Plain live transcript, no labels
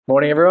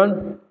Morning,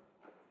 everyone.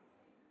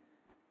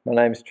 My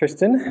name's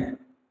Tristan.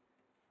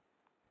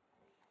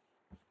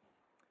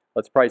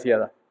 Let's pray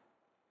together.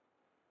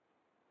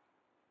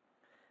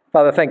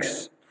 Father,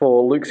 thanks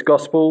for Luke's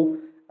Gospel.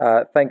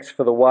 Thanks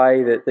for the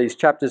way that these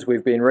chapters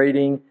we've been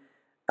reading,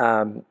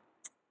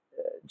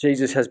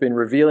 Jesus has been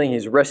revealing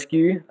his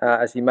rescue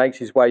as he makes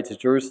his way to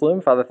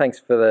Jerusalem. Father, thanks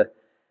for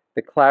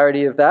the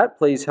clarity of that.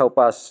 Please help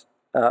us,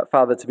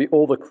 Father, to be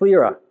all the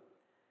clearer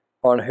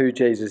on who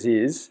Jesus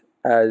is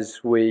as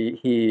we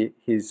hear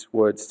his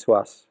words to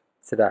us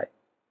today.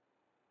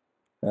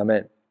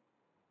 Amen.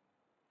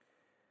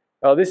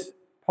 Well, this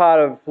part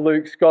of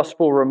Luke's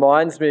Gospel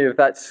reminds me of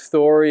that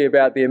story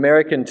about the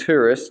American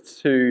tourists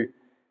who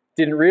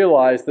didn't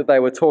realise that they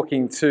were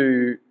talking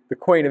to the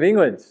Queen of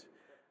England.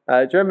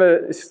 Do you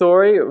remember this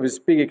story? It was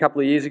big a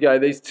couple of years ago.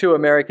 These two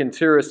American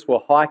tourists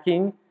were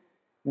hiking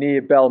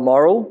near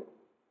Balmoral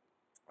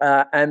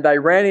and they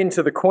ran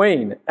into the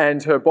Queen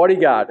and her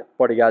bodyguard.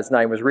 Bodyguard's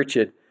name was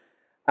Richard.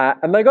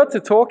 And they got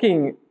to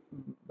talking,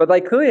 but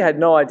they clearly had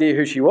no idea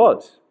who she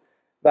was.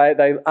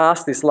 They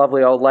asked this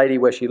lovely old lady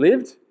where she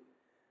lived.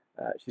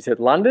 She said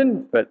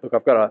London, but look,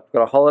 I've got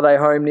a holiday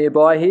home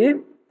nearby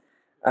here.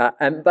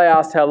 And they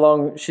asked how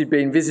long she'd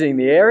been visiting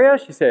the area.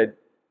 She said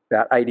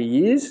about 80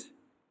 years.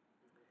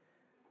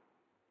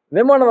 And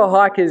then one of the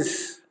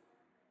hikers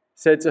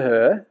said to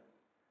her,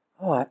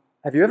 "Oh,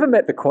 have you ever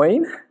met the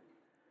Queen?"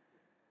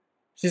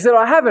 She said,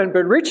 "I haven't,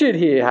 but Richard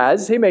here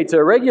has. He meets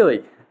her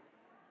regularly."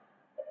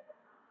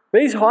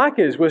 These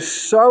hikers were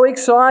so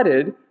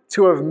excited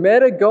to have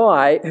met a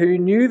guy who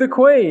knew the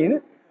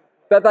Queen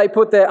that they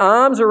put their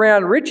arms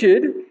around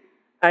Richard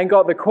and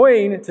got the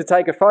Queen to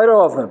take a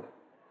photo of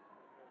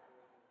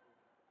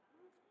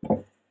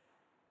them.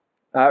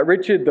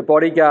 Richard, the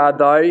bodyguard,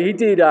 though, he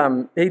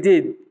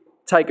did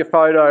take a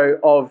photo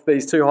of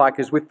these two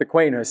hikers with the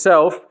Queen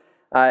herself.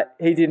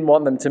 He didn't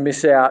want them to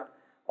miss out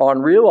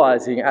on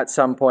realising at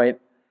some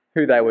point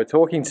who they were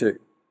talking to.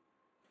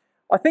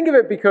 I think of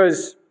it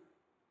because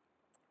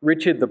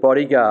Richard, the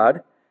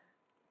bodyguard,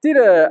 did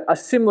a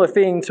similar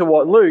thing to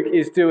what Luke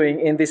is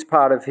doing in this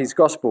part of his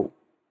gospel.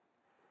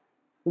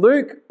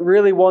 Luke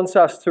really wants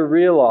us to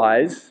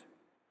realise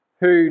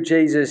who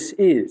Jesus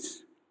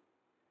is.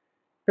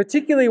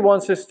 Particularly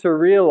wants us to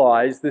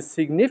realise the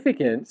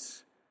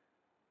significance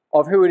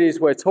of who it is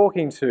we're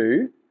talking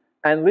to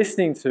and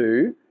listening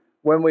to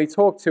when we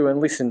talk to and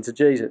listen to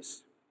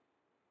Jesus.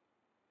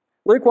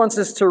 Luke wants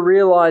us to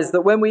realise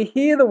that when we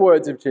hear the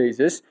words of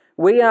Jesus,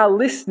 we are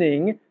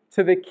listening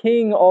to the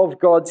King of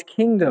God's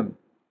kingdom.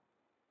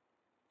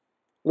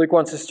 Luke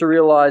wants us to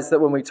realise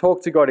that when we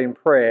talk to God in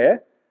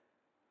prayer,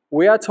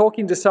 we are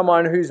talking to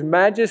someone whose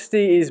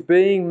majesty is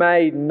being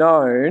made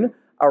known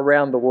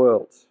around the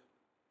world.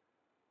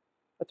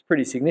 That's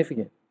pretty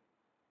significant.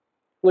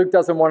 Luke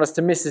doesn't want us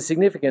to miss the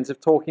significance of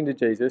talking to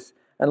Jesus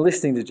and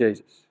listening to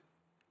Jesus.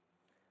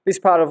 This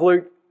part of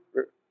Luke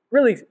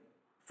really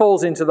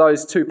falls into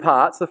those two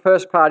parts. The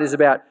first part is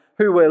about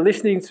who we're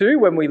listening to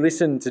when we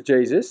listen to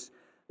Jesus.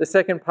 The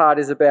second part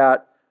is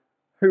about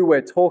who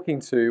we're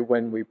talking to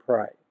when we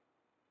pray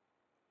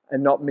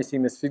and not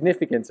missing the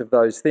significance of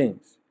those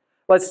things.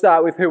 Let's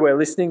start with who we're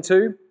listening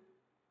to.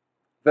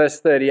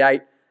 Verse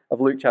 38 of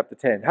Luke chapter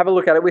 10. Have a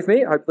look at it with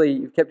me. Hopefully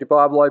you've kept your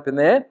Bible open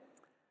there.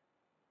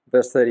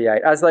 Verse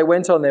 38. As they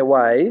went on their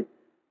way,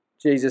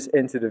 Jesus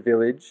entered a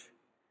village,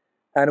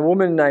 and a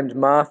woman named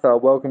Martha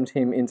welcomed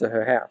him into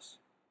her house.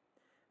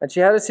 And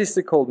she had a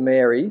sister called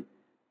Mary,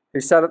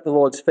 who sat at the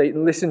Lord's feet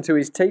and listened to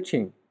his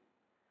teaching.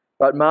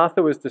 But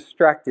Martha was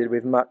distracted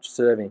with much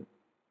serving.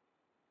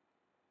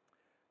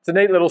 It's a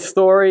neat little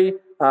story.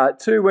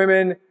 Two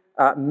women,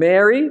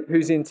 Mary,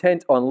 who's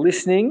intent on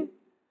listening,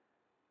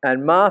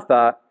 and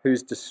Martha,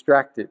 who's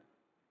distracted.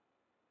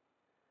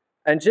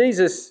 And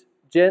Jesus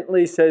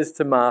gently says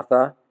to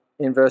Martha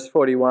in verse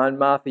 41,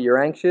 "Martha,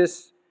 you're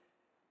anxious,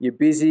 you're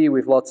busy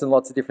with lots and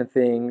lots of different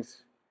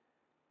things,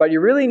 but you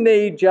really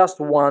need just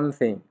one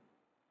thing.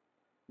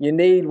 You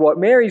need what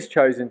Mary's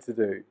chosen to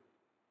do.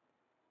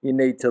 You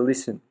need to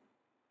listen."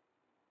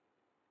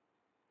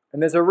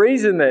 And there's a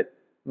reason that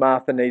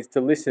Martha needs to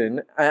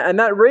listen, and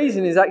that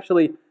reason is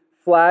actually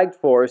flagged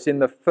for us in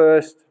the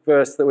first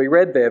verse that we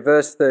read there,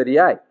 verse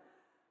 38.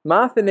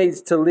 Martha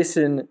needs to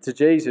listen to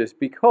Jesus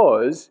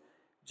because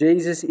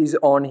Jesus is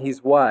on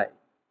his way.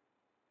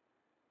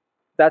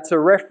 That's a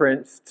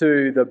reference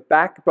to the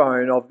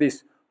backbone of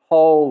this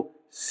whole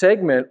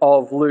segment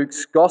of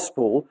Luke's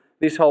Gospel,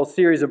 this whole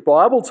series of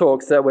Bible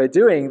talks that we're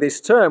doing this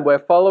term. We're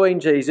following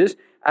Jesus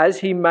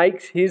as he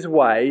makes his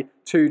way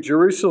to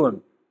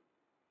Jerusalem.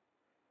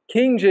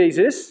 King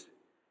Jesus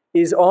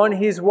is on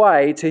his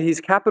way to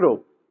his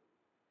capital.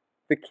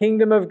 The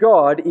kingdom of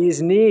God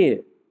is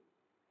near.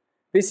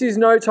 This is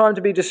no time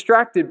to be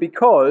distracted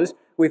because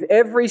with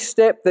every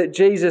step that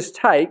Jesus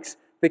takes,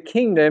 the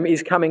kingdom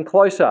is coming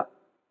closer.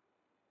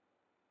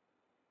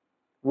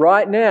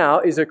 Right now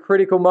is a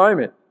critical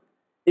moment.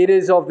 It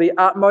is of the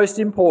utmost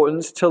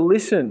importance to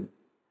listen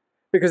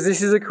because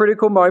this is a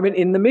critical moment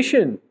in the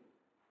mission.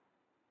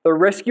 The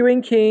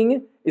rescuing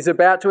king is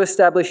about to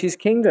establish his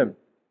kingdom.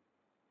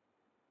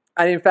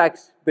 And in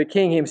fact, the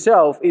king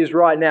himself is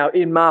right now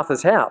in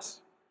Martha's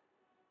house.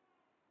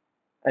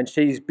 And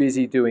she's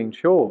busy doing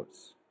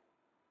chores.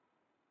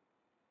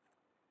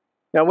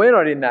 Now, we're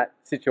not in that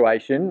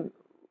situation.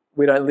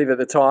 We don't live at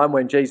the time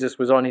when Jesus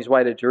was on his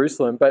way to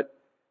Jerusalem. But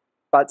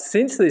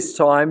since this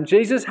time,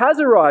 Jesus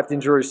has arrived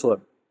in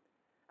Jerusalem.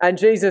 And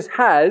Jesus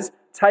has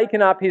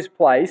taken up his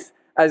place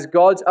as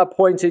God's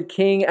appointed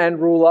king and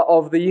ruler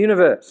of the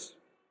universe.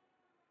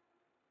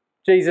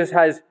 Jesus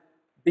has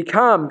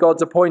become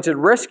God's appointed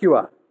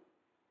rescuer.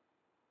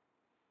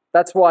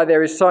 That's why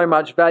there is so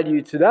much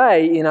value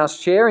today in us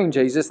sharing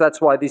Jesus. That's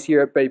why this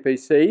year at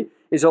BPC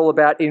is all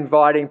about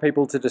inviting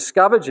people to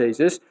discover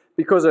Jesus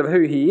because of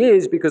who he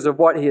is, because of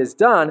what he has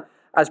done.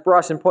 As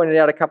Bryson pointed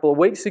out a couple of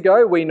weeks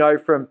ago, we know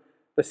from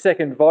the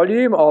second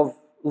volume of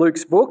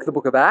Luke's book, the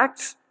book of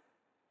Acts,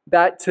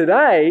 that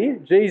today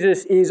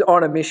Jesus is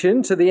on a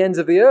mission to the ends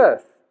of the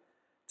earth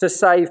to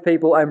save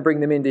people and bring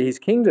them into his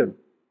kingdom.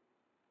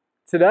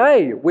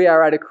 Today we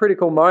are at a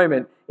critical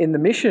moment in the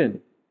mission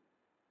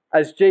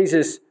as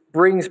Jesus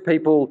brings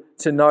people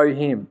to know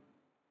him.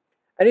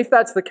 And if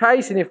that's the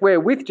case, and if we're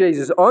with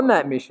Jesus on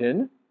that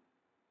mission,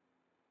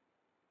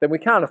 then we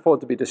can't afford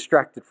to be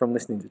distracted from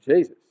listening to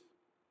Jesus.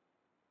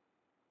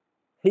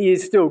 He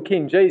is still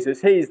King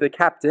Jesus. He is the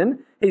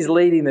captain. He's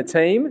leading the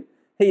team.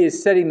 He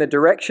is setting the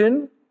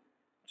direction.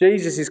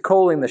 Jesus is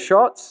calling the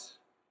shots.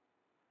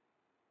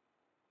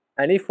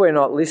 And if we're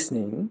not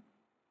listening,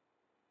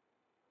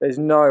 there's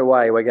no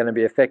way we're going to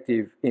be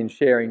effective in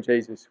sharing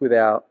Jesus with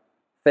our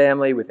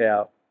family, with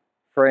our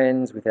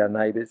friends, with our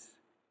neighbours.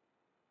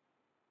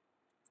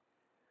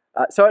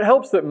 So it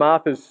helps that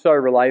Martha's so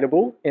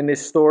relatable in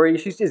this story.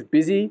 She's just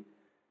busy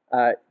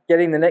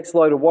getting the next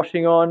load of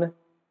washing on,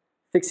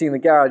 fixing the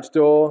garage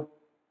door,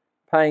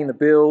 paying the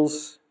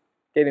bills,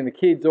 getting the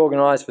kids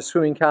organised for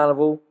swimming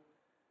carnival,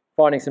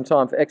 finding some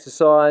time for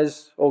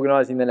exercise,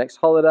 organising the next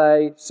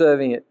holiday,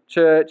 serving at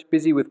church,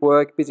 busy with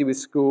work, busy with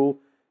school,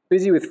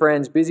 busy with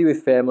friends, busy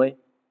with family.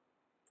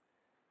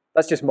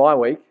 That's just my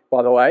week,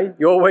 by the way.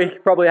 Your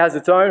week probably has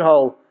its own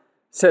whole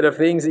set of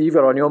things that you've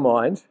got on your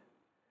mind.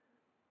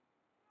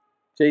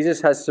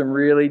 Jesus has some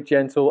really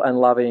gentle and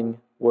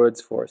loving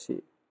words for us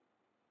here.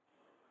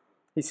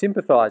 He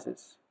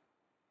sympathises.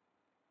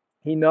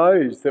 He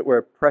knows that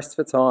we're pressed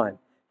for time.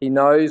 He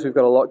knows we've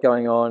got a lot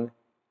going on.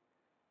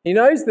 He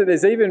knows that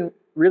there's even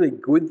really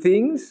good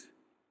things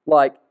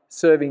like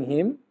serving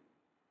him.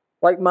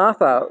 Like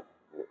Martha,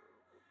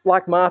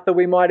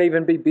 we might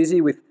even be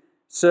busy with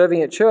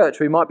serving at church.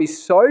 We might be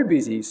so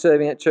busy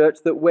serving at church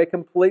that we're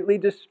completely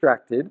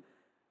distracted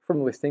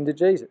from listening to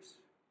Jesus.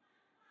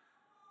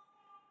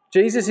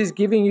 Jesus is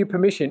giving you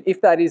permission,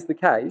 if that is the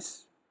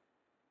case,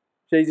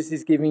 Jesus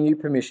is giving you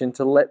permission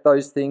to let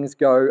those things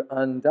go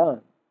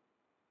undone.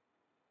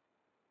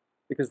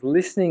 Because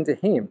listening to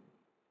him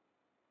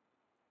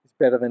is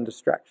better than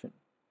distraction.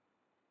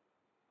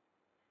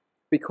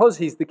 Because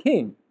he's the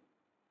king.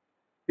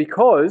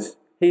 Because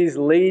he's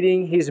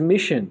leading his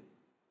mission,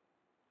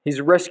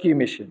 his rescue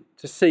mission,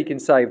 to seek and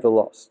save the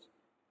lost.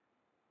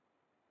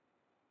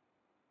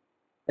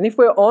 And if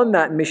we're on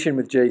that mission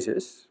with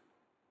Jesus,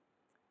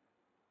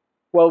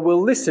 well,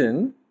 we'll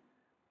listen,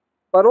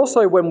 but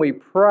also when we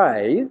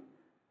pray,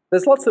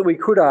 there's lots that we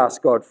could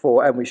ask God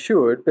for, and we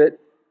should, but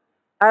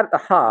at the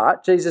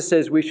heart, Jesus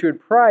says we should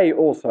pray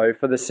also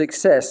for the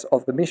success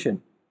of the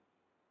mission.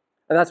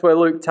 And that's where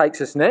Luke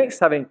takes us next,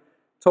 having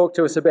talked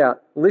to us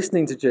about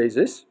listening to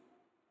Jesus.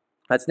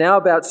 It's now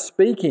about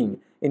speaking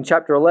in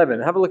chapter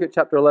 11. Have a look at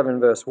chapter 11,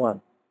 verse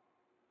 1.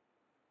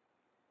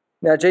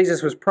 Now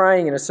Jesus was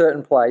praying in a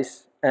certain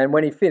place, and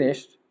when he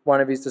finished, one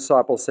of his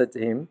disciples said to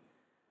him,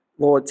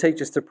 "Lord,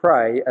 teach us to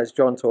pray as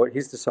John taught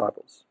his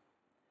disciples."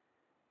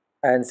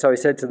 And so he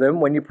said to them,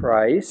 "When you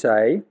pray,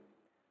 say,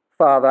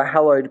 'Father,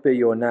 hallowed be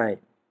your name.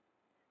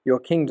 Your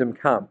kingdom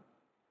come.'"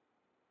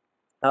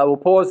 We'll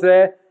pause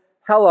there.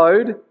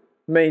 Hallowed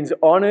means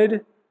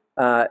honoured.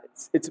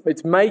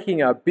 It's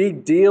making a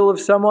big deal of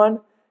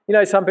someone. You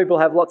know, some people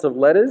have lots of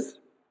letters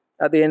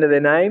at the end of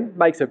their name,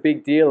 makes a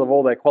big deal of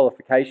all their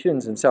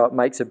qualifications, and so it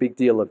makes a big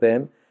deal of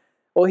them.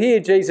 Well, here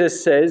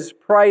Jesus says,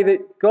 pray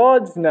that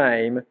God's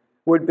name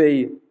would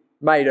be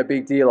made a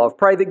big deal of.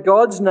 Pray that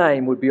God's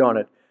name would be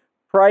honoured.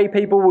 Pray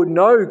people would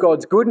know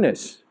God's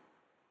goodness.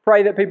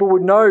 Pray that people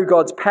would know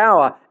God's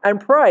power,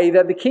 and pray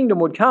that the kingdom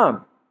would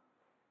come.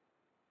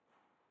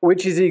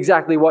 Which is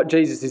exactly what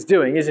Jesus is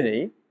doing, isn't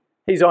he?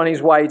 He's on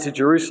his way to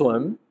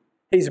Jerusalem.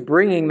 He's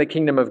bringing the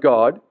kingdom of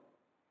God.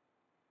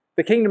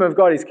 The kingdom of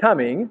God is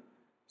coming,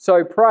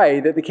 so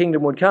pray that the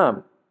kingdom would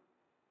come.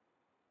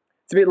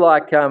 It's a bit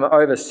like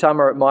over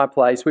summer at my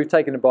place, we've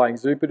taken to buying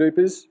Zooper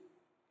Doopers.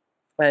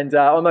 And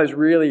on those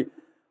really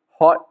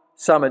hot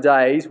summer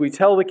days, we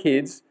tell the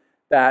kids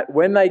that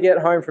when they get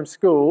home from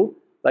school,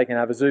 they can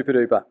have a Zooper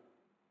Dooper.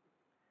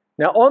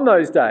 Now, on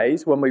those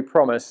days when we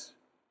promise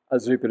a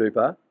Zooper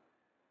Dooper,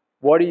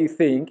 what do you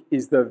think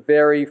is the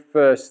very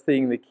first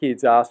thing the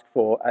kids ask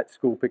for at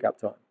school pickup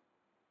time?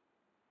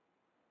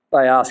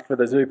 They ask for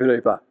the Zooper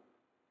Dooper.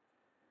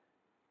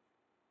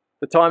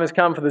 The time has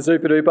come for the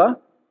Zooper Dooper.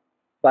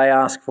 they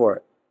ask for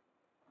it.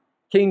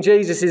 King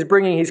Jesus is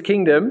bringing his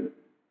kingdom,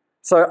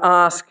 so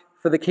ask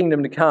for the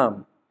kingdom to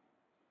come.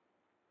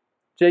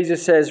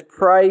 Jesus says,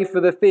 pray for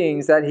the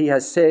things that he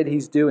has said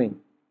he's doing.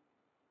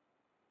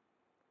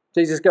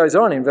 Jesus goes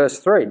on in verse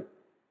 3,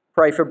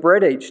 pray for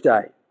bread each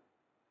day.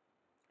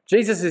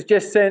 Jesus has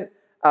just sent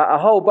a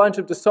whole bunch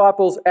of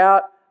disciples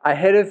out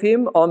ahead of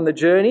him on the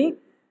journey.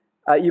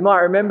 You might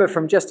remember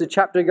from just a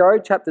chapter ago,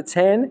 chapter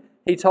 10,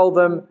 he told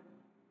them,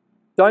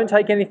 don't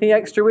take anything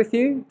extra with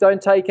you.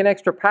 Don't take an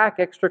extra pack,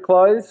 extra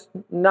clothes,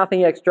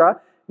 nothing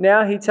extra.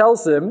 Now he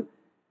tells them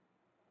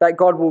that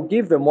God will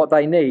give them what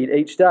they need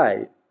each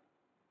day.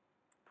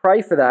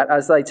 Pray for that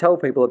as they tell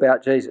people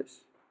about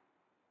Jesus.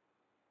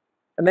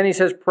 And then he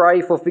says,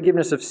 pray for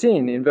forgiveness of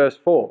sin in verse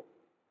 4.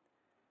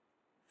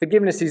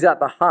 Forgiveness is at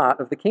the heart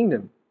of the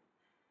kingdom.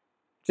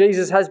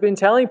 Jesus has been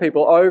telling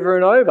people over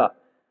and over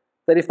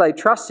that if they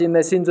trust him,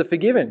 their sins are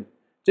forgiven.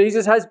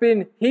 Jesus has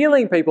been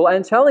healing people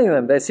and telling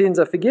them their sins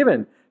are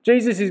forgiven.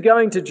 Jesus is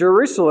going to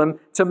Jerusalem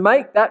to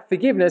make that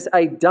forgiveness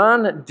a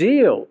done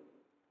deal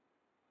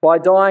by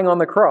dying on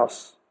the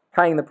cross,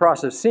 paying the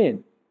price of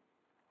sin.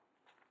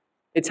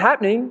 It's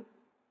happening,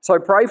 so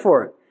pray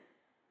for it.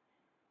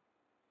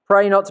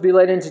 Pray not to be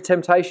led into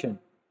temptation.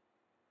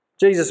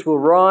 Jesus will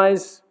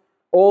rise.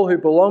 All who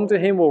belong to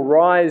him will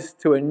rise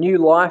to a new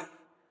life,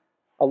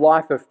 a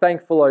life of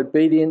thankful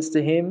obedience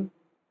to him.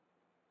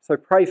 So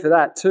pray for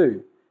that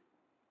too.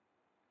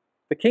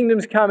 The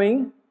kingdom's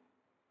coming,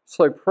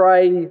 so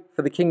pray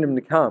for the kingdom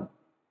to come.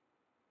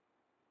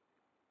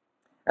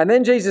 And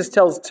then Jesus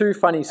tells two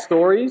funny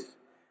stories.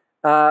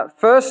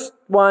 First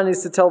one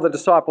is to tell the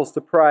disciples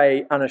to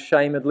pray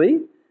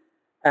unashamedly,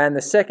 and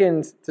the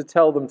second to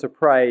tell them to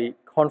pray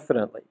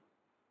confidently.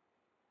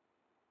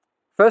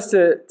 First,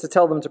 to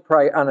tell them to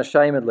pray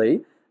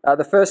unashamedly.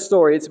 The first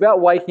story, it's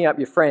about waking up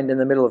your friend in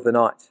the middle of the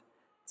night.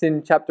 It's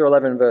in chapter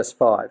 11, verse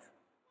 5.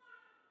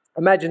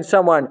 Imagine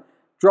someone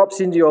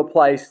drops into your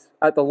place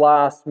at the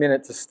last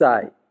minute to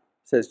stay,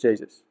 says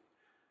Jesus.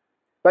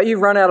 But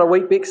you've run out of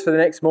Wheat Bix for the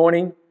next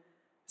morning,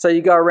 so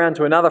you go around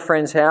to another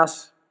friend's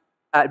house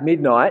at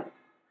midnight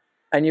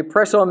and you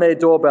press on their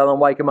doorbell and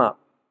wake them up.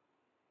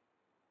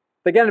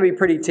 They're going to be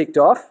pretty ticked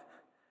off,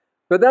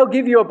 but they'll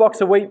give you a box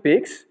of Wheat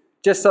Bix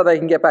just so they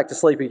can get back to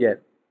sleep again.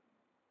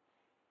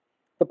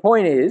 The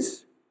point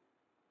is,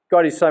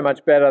 God is so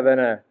much better than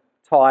a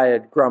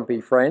tired,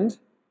 grumpy friend.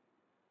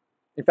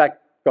 In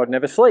fact, God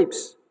never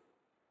sleeps.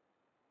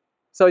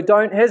 So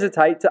don't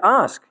hesitate to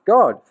ask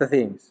God for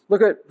things.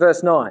 Look at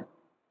verse 9.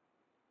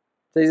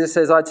 Jesus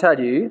says, I tell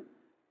you,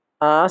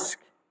 ask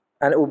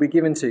and it will be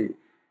given to you.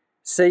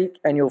 Seek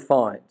and you'll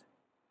find.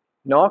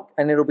 Knock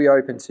and it'll be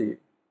open to you.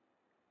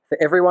 For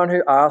everyone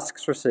who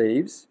asks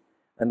receives,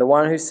 and the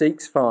one who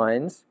seeks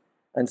finds,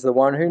 and to the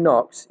one who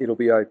knocks it'll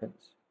be opened.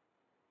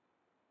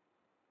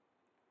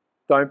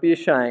 Don't be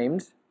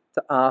ashamed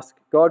to ask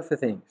God for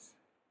things.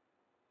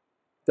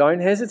 Don't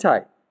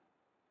hesitate.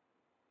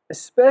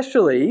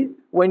 Especially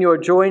when you're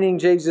joining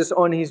Jesus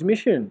on his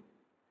mission.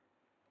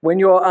 When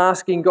you're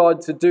asking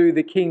God to do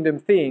the kingdom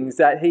things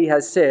that he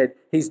has said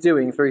he's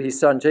doing through his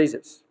son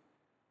Jesus.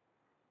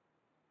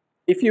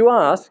 If you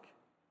ask,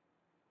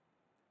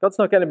 God's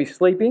not going to be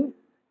sleeping.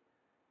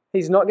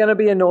 He's not going to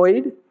be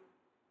annoyed.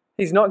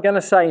 He's not going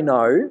to say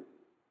no.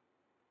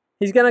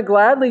 He's going to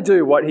gladly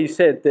do what he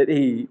said that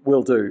he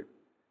will do.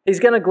 He's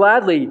going to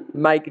gladly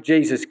make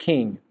Jesus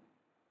king.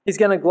 He's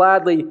going to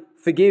gladly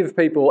forgive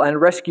people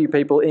and rescue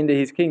people into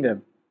his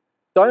kingdom.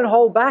 Don't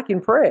hold back in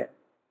prayer.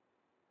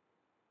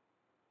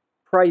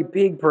 Pray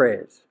big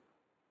prayers.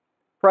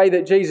 Pray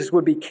that Jesus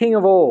would be king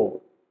of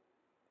all.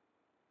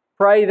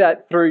 Pray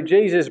that through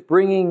Jesus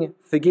bringing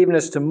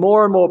forgiveness to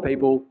more and more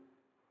people,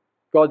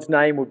 God's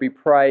name would be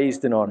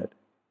praised and honoured.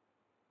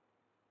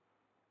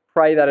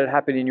 Pray that it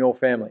happened in your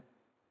family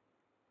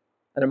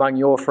and among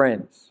your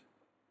friends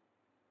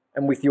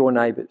and with your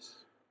neighbours.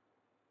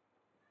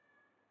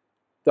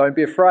 Don't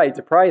be afraid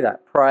to pray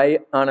that. Pray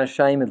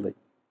unashamedly.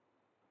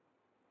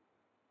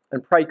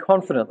 And pray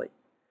confidently.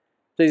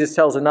 Jesus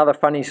tells another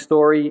funny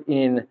story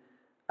in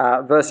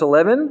verse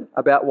 11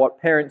 about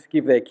what parents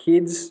give their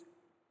kids.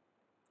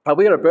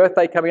 We've got a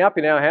birthday coming up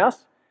in our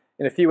house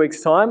in a few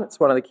weeks' time. It's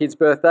one of the kids'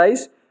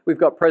 birthdays. We've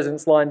got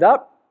presents lined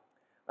up.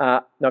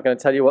 Not going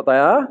to tell you what they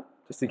are,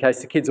 just in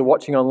case the kids are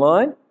watching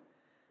online.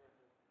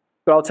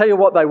 But I'll tell you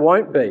what they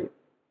won't be.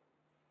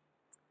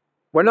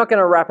 We're not going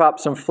to wrap up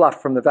some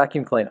fluff from the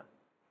vacuum cleaner.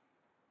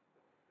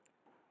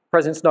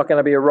 Present's not going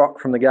to be a rock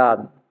from the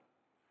garden.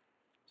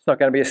 It's not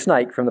going to be a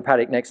snake from the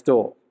paddock next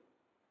door.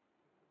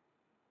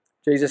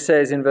 Jesus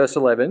says in verse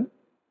 11,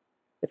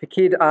 if a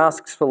kid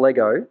asks for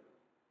Lego,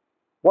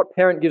 what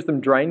parent gives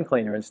them drain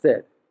cleaner instead?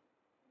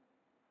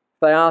 If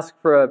they ask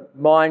for a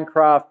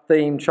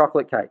Minecraft-themed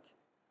chocolate cake,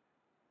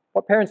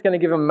 what parent's going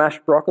to give them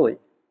mashed broccoli? If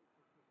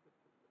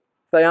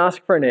they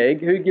ask for an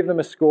egg, who give them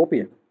a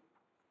scorpion?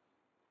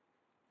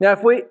 Now,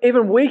 if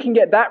even we can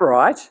get that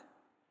right,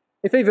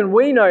 if even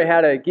we know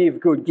how to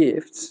give good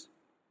gifts,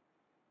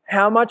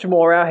 how much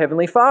more our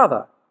Heavenly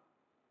Father?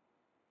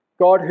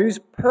 God who's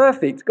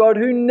perfect, God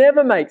who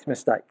never makes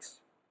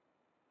mistakes.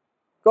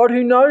 God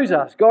who knows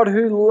us, God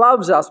who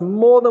loves us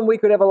more than we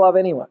could ever love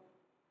anyone.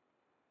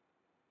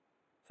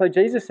 So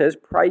Jesus says,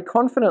 pray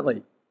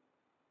confidently.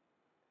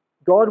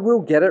 God will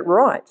get it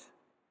right.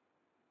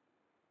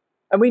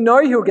 And we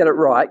know he'll get it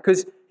right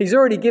because he's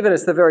already given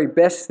us the very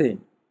best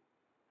thing.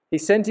 He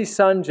sent his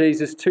son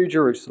Jesus to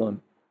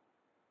Jerusalem.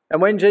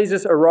 And when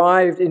Jesus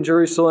arrived in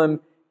Jerusalem,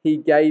 he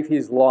gave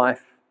his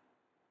life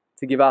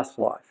to give us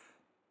life.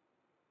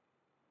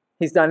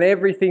 He's done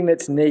everything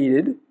that's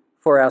needed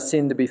for our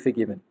sin to be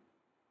forgiven.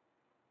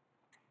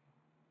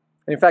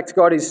 In fact,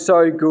 God is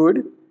so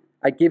good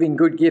at giving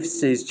good gifts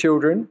to his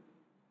children.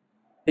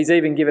 He's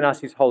even given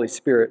us his Holy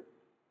Spirit.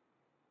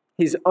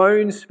 His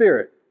own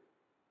Spirit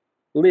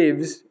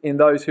lives in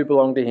those who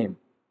belong to him.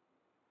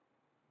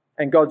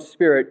 And God's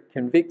Spirit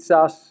convicts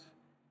us,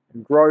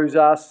 and grows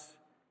us,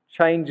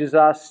 changes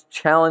us,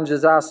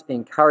 challenges us,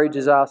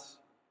 encourages us.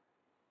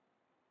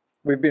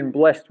 We've been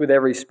blessed with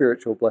every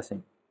spiritual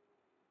blessing.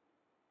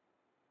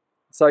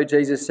 So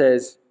Jesus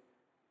says,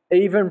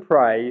 even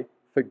pray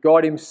for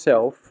God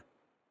himself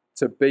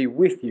to be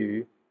with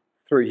you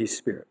through his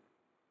Spirit.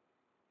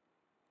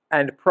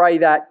 And pray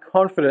that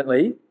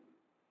confidently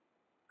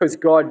because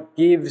God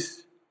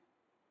gives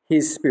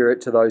his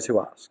Spirit to those who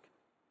ask.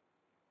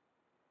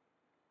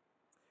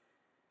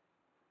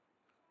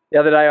 The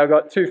other day I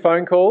got 2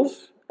 phone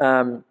calls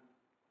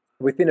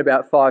within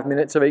about 5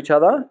 minutes of each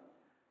other.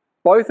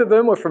 Both of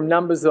them were from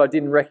numbers that I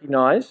didn't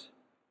recognise.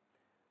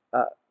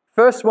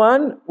 First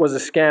one was a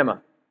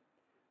scammer.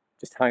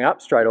 Just hung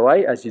up straight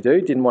away, as you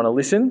do, didn't want to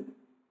listen.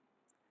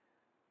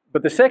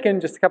 But the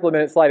second, just a couple of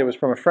minutes later, was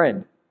from a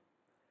friend.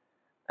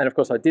 And of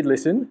course I did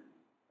listen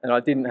and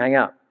I didn't hang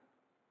up.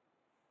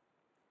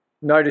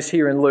 Notice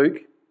here in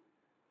Luke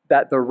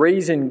that the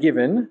reason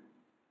given,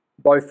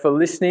 both for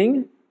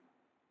listening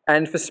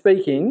and for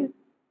speaking,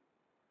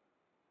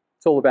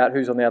 it's all about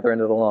who's on the other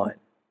end of the line.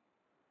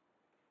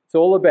 It's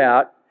all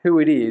about who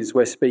it is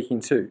we're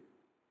speaking to.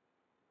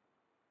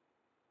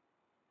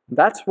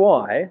 That's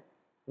why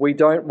we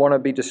don't want to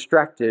be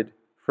distracted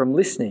from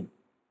listening.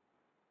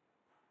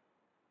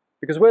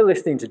 Because we're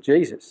listening to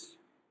Jesus,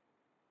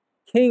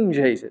 King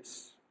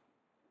Jesus,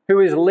 who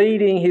is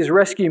leading his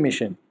rescue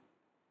mission.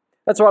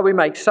 That's why we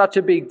make such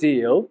a big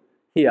deal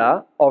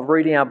here of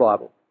reading our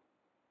Bible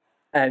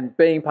and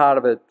being part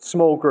of a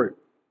small group,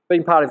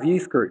 being part of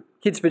youth group,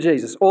 Kids for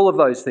Jesus, all of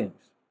those things.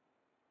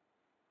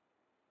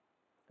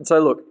 And so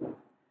look,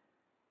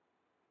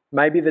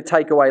 maybe the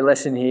takeaway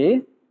lesson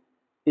here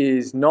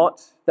is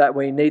not that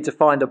we need to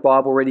find a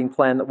Bible reading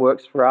plan that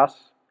works for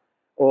us,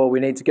 or we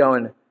need to go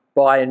and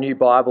buy a new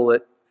Bible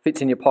that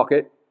fits in your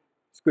pocket,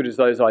 as good as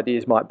those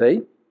ideas might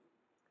be.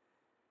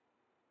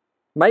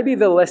 Maybe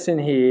the lesson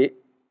here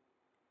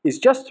is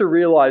just to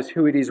realise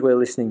who it is we're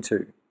listening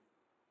to.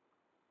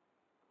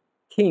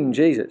 King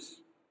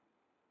Jesus.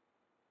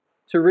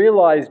 To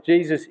realise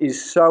Jesus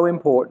is so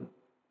important,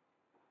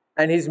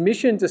 and his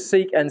mission to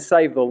seek and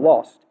save the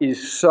lost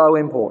is so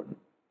important,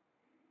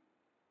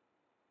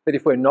 that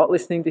if we're not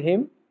listening to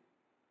him,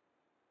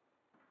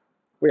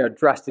 we are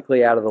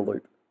drastically out of the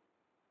loop.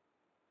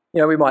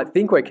 You know, we might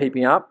think we're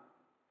keeping up,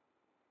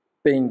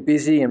 being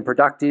busy and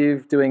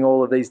productive, doing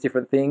all of these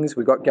different things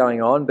we've got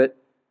going on, but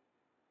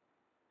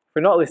if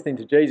we're not listening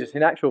to Jesus,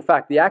 in actual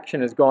fact, the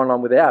action has gone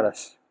on without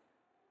us,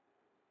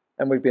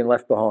 and we've been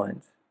left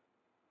behind.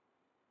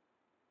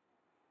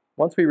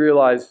 Once we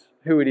realise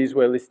who it is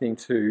we're listening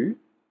to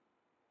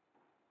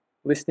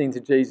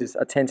Jesus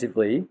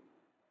attentively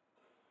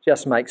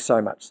just makes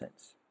so much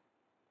sense.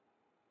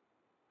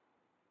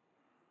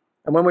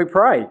 And when we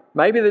pray,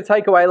 maybe the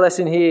takeaway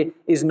lesson here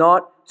is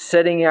not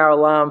setting our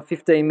alarm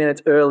 15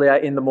 minutes earlier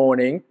in the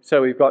morning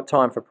so we've got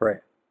time for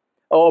prayer,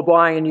 or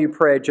buying a new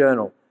prayer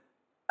journal,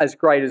 as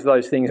great as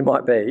those things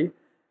might be.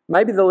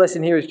 Maybe the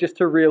lesson here is just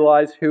to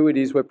realise who it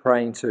is we're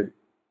praying to.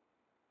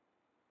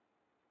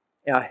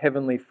 Our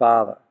Heavenly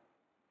Father.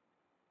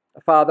 A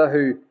Father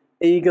who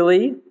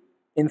eagerly,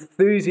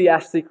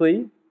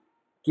 enthusiastically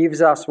gives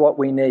us what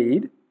we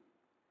need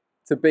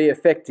to be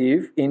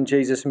effective in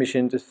Jesus'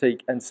 mission to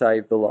seek and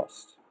save the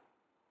lost.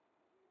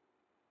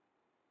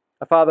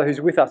 A Father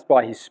who's with us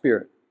by his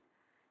Spirit.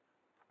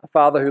 A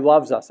Father who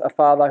loves us. A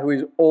Father who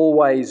is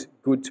always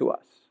good to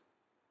us.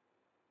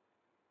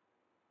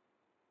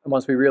 And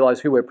once we realise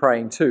who we're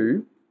praying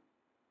to,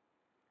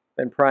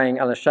 then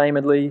praying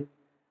unashamedly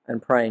and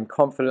praying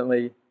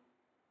confidently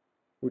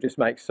will just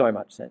make so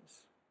much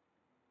sense.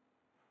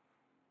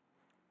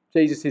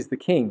 Jesus is the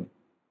King.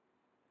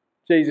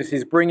 Jesus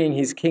is bringing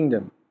his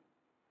kingdom.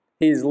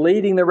 He is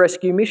leading the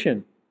rescue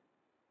mission.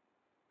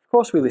 Of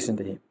course we listen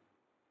to him.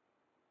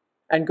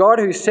 And God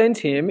who sent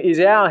him is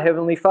our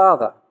Heavenly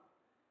Father.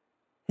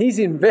 He's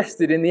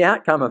invested in the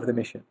outcome of the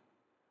mission.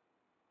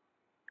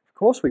 Of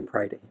course we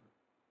pray to him.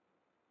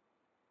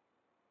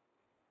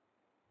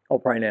 I'll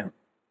pray now.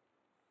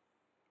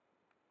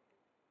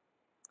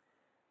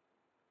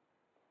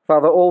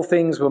 Father, all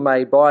things were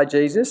made by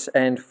Jesus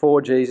and for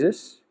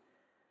Jesus.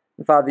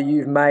 And Father,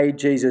 you've made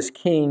Jesus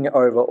King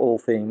over all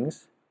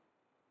things.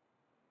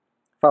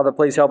 Father,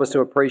 please help us to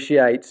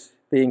appreciate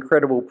the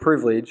incredible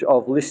privilege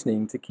of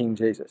listening to King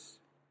Jesus.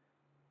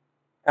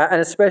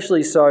 And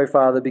especially so,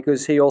 Father,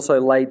 because he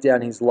also laid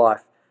down his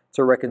life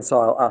to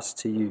reconcile us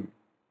to you.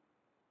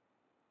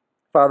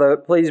 Father,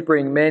 please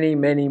bring many,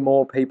 many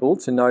more people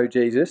to know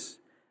Jesus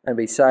and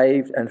be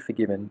saved and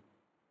forgiven,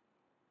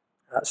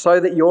 so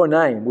that your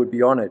name would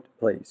be honoured,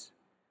 please.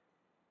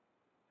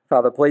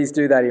 Father, please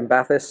do that in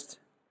Bathurst.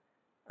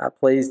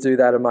 Please do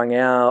that among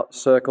our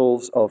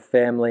circles of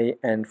family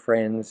and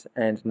friends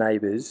and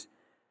neighbours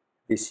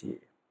this year.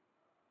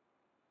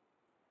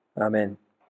 Amen.